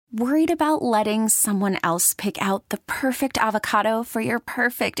Worried about letting someone else pick out the perfect avocado for your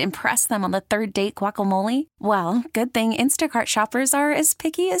perfect impress them on the third date guacamole? Well, good thing Instacart shoppers are as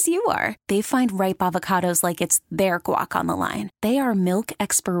picky as you are. They find ripe avocados like it's their guac on the line. They are milk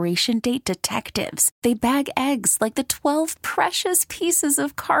expiration date detectives. They bag eggs like the 12 precious pieces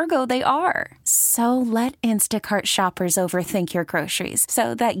of cargo they are. So let Instacart shoppers overthink your groceries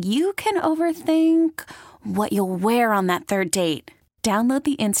so that you can overthink what you'll wear on that third date. Download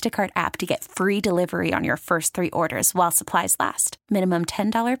the Instacart app to get free delivery on your first 3 orders while supplies last. Minimum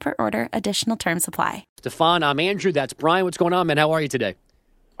 $10 per order. Additional terms apply. Stefan, I'm Andrew. That's Brian. What's going on, man? How are you today?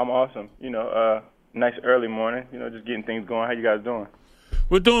 I'm awesome. Nice early morning. Just getting things going. How you guys doing?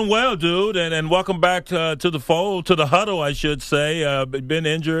 We're doing well, dude, and welcome back to the fold, to the huddle, I should say. Been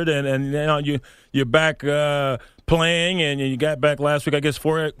injured, and now you're back playing, and you got back last week, I guess,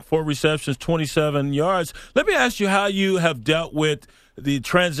 four receptions, 27 yards. Let me ask you how you have dealt with the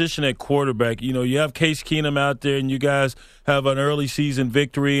transition at quarterback. You have Case Keenum out there, and you guys have an early season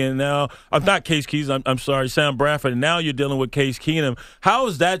victory, and now not Case Keenum, I'm sorry, Sam Bradford, and now you're dealing with Case Keenum. How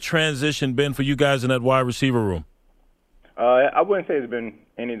has that transition been for you guys in that wide receiver room? I wouldn't say it's been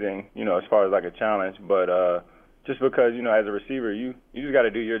anything, as far as like a challenge, but just because, as a receiver, you just got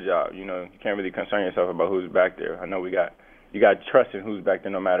to do your job. You can't really concern yourself about who's back there. I know you got to trust in who's back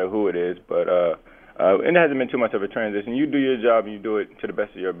there no matter who it is, but and it hasn't been too much of a transition. You do your job and you do it to the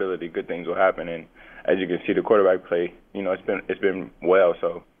best of your ability. Good things will happen, and as you can see, the quarterback play, it's been well,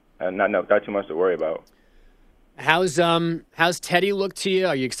 so not too much to worry about. How's Teddy look to you?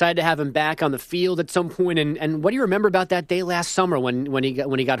 Are you excited to have him back on the field at some point? And what do you remember about that day last summer when he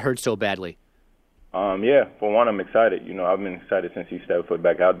got hurt so badly? Yeah, for one, I'm excited. I've been excited since he stepped foot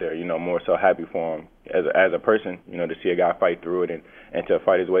back out there. More so happy for him as a person. To see a guy fight through it and to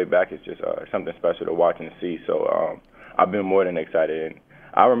fight his way back is just something special to watch and see. So I've been more than excited. And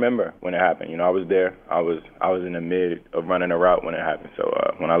I remember when it happened. I was there. I was in the mid of running a route when it happened. So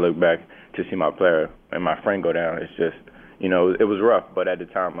when I look back to see my player and my friend go down, it's just, it was rough. But at the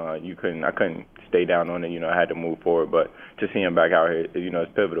time, I couldn't stay down on it. I had to move forward. But to see him back out here,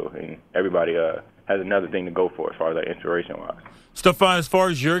 it's pivotal, and everybody has another thing to go for as far as like inspiration-wise. Stefan, as far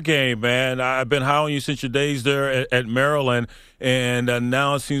as your game, man, I've been high on you since your days there at Maryland, and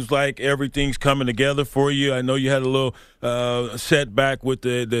now it seems like everything's coming together for you. I know you had a little setback with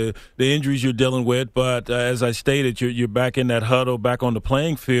the injuries you're dealing with, but as I stated, you're back in that huddle, back on the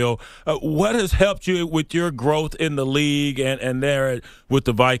playing field. What has helped you with your growth in the league and there with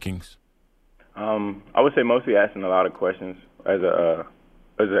the Vikings? I would say mostly asking a lot of questions.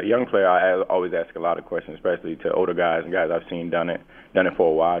 As a young player, I always ask a lot of questions, especially to older guys and guys I've seen done it for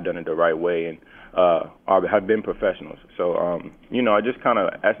a while, done it the right way, and have been professionals. So, I just kind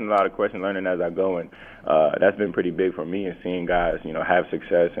of asking a lot of questions, learning as I go, and that's been pretty big for me, and seeing guys, have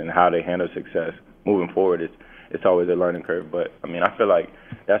success and how they handle success moving forward. It's always a learning curve, but, I feel like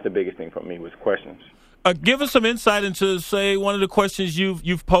that's the biggest thing for me was questions. Give us some insight into, say, one of the questions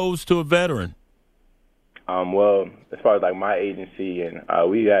you've posed to a veteran. Well, as far as like my agency, and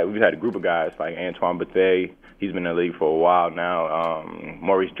we've had a group of guys like Antoine Bethea. He's been in the league for a while now.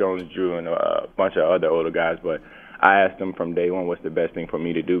 Maurice Jones-Drew and a bunch of other older guys. But I asked them from day one what's the best thing for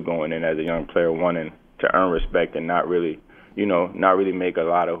me to do going in as a young player, wanting to earn respect and not really make a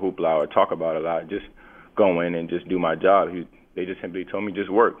lot of hoopla or talk about a lot. Just go in and just do my job. They just simply told me just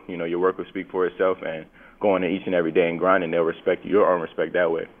work. Your work will speak for itself, and going in each and every day and grinding, they'll respect you. You'll earn respect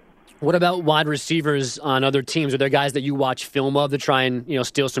that way. What about wide receivers on other teams? Are there guys that you watch film of to try and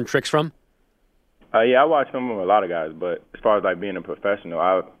steal some tricks from? Yeah, I watch film of a lot of guys, but as far as like being a professional,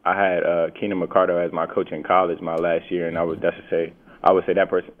 I had Keenan McCardle as my coach in college my last year, and I would say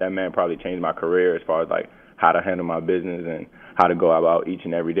that man probably changed my career as far as like how to handle my business and how to go about each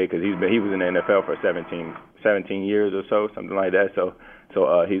and every day, because he was in the NFL for 17 years or so, something like that. So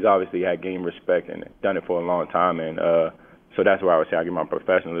he's obviously had gained respect and done it for a long time, and so that's where I would say I get my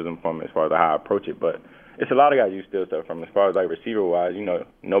professionalism from as far as how I approach it. But it's a lot of guys you steal stuff from. As far as like receiver-wise,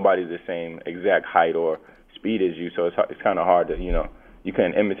 nobody's the same exact height or speed as you, so it's kind of hard to, you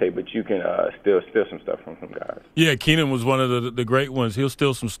can't imitate, but you can steal some stuff from some guys. Yeah, Keenan was one of the great ones. He'll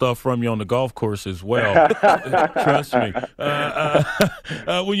steal some stuff from you on the golf course as well. Trust me.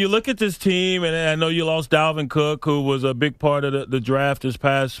 When you look at this team, and I know you lost Dalvin Cook, who was a big part of the draft this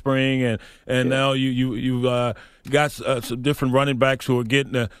past spring, and now you've got some different running backs who are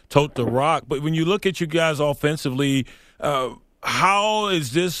getting to tote the rock. But when you look at you guys offensively, how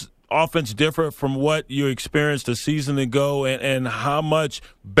is this offense different from what you experienced a season ago, and how much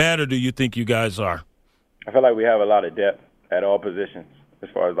better do you think you guys are? I feel like we have a lot of depth at all positions as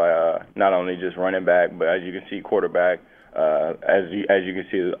far as like not only just running back, but as you can see, quarterback, As you can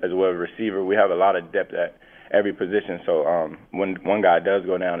see, as well as receiver, we have a lot of depth at every position. So when one guy does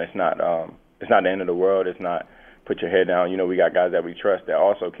go down, it's not the end of the world. It's not put your head down. We got guys that we trust that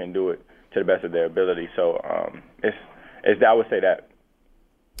also can do it to the best of their ability. So I would say that.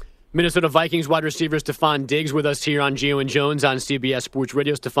 Minnesota Vikings wide receiver Stephon Diggs with us here on Gio and Jones on CBS Sports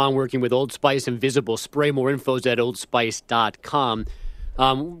Radio. Stephon working with Old Spice Invisible Spray. More info is at oldspice.com.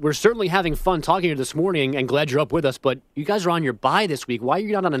 We're certainly having fun talking to you this morning and glad you're up with us, but you guys are on your bye this week. Why are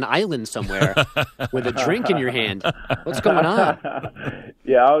you not on an island somewhere with a drink in your hand? What's going on?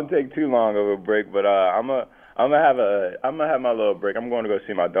 Yeah, I don't take too long of a break, but I'm gonna have my little break. I'm going to go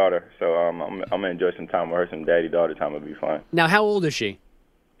see my daughter, so I'm gonna enjoy some time with her. Some daddy-daughter time will be fun. Now, how old is she?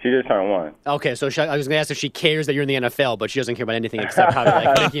 She just turned 1. Okay, so I was going to ask if she cares that you're in the NFL, but she doesn't care about anything except probably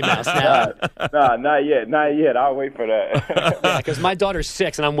like Mickey Mouse now. Nah, not yet. I'll wait for that. Yeah, because my daughter's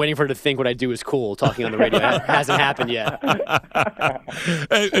 6, and I'm waiting for her to think what I do is cool, talking on the radio. It hasn't happened yet.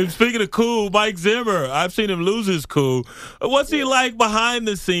 And speaking of cool, Mike Zimmer, I've seen him lose his cool. What's he like behind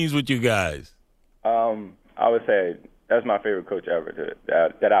the scenes with you guys? I would say that's my favorite coach ever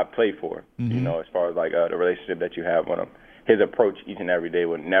that I played for, as far as like the relationship that you have with him. His approach each and every day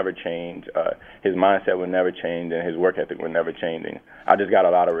would never change. His mindset would never change, and his work ethic would never change. And I just got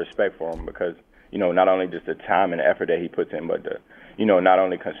a lot of respect for him because, not only just the time and the effort that he puts in, but not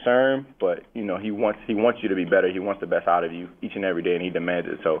only concern, but he wants you to be better. He wants the best out of you each and every day, and he demands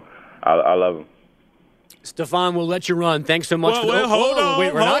it. So I love him. Stephon, we'll let you run. Thanks so much. Hold on.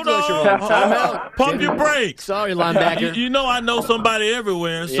 Wait, we're not going to let you run. Time out. Pump your brakes. Sorry, linebacker. I know somebody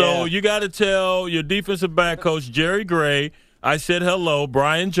everywhere, so you got to tell your defensive back coach, Jerry Gray, I said hello,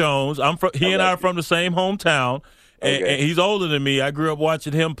 Brian Jones. He and I are from the same hometown, and he's older than me. I grew up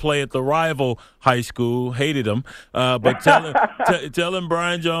watching him play at the rival high school. Hated him. But tell him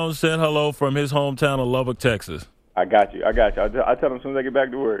Brian Jones said hello from his hometown of Lubbock, Texas. I got you. I'll tell him as soon as I get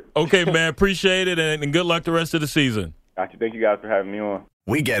back to work. Okay, man. Appreciate it, and good luck the rest of the season. Got you. Thank you guys for having me on.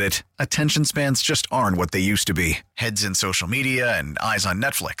 We get it. Attention spans just aren't what they used to be. Heads in social media and eyes on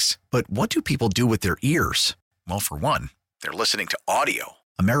Netflix. But what do people do with their ears? Well, for one, they're listening to audio.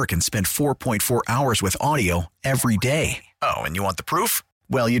 Americans spend 4.4 hours with audio every day. Oh, and you want the proof?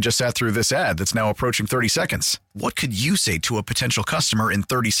 Well, you just sat through this ad that's now approaching 30 seconds. What could you say to a potential customer in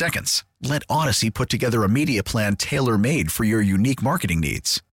 30 seconds? Let Odyssey put together a media plan tailor-made for your unique marketing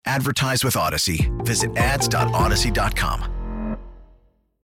needs. Advertise with Odyssey. Visit ads.odyssey.com.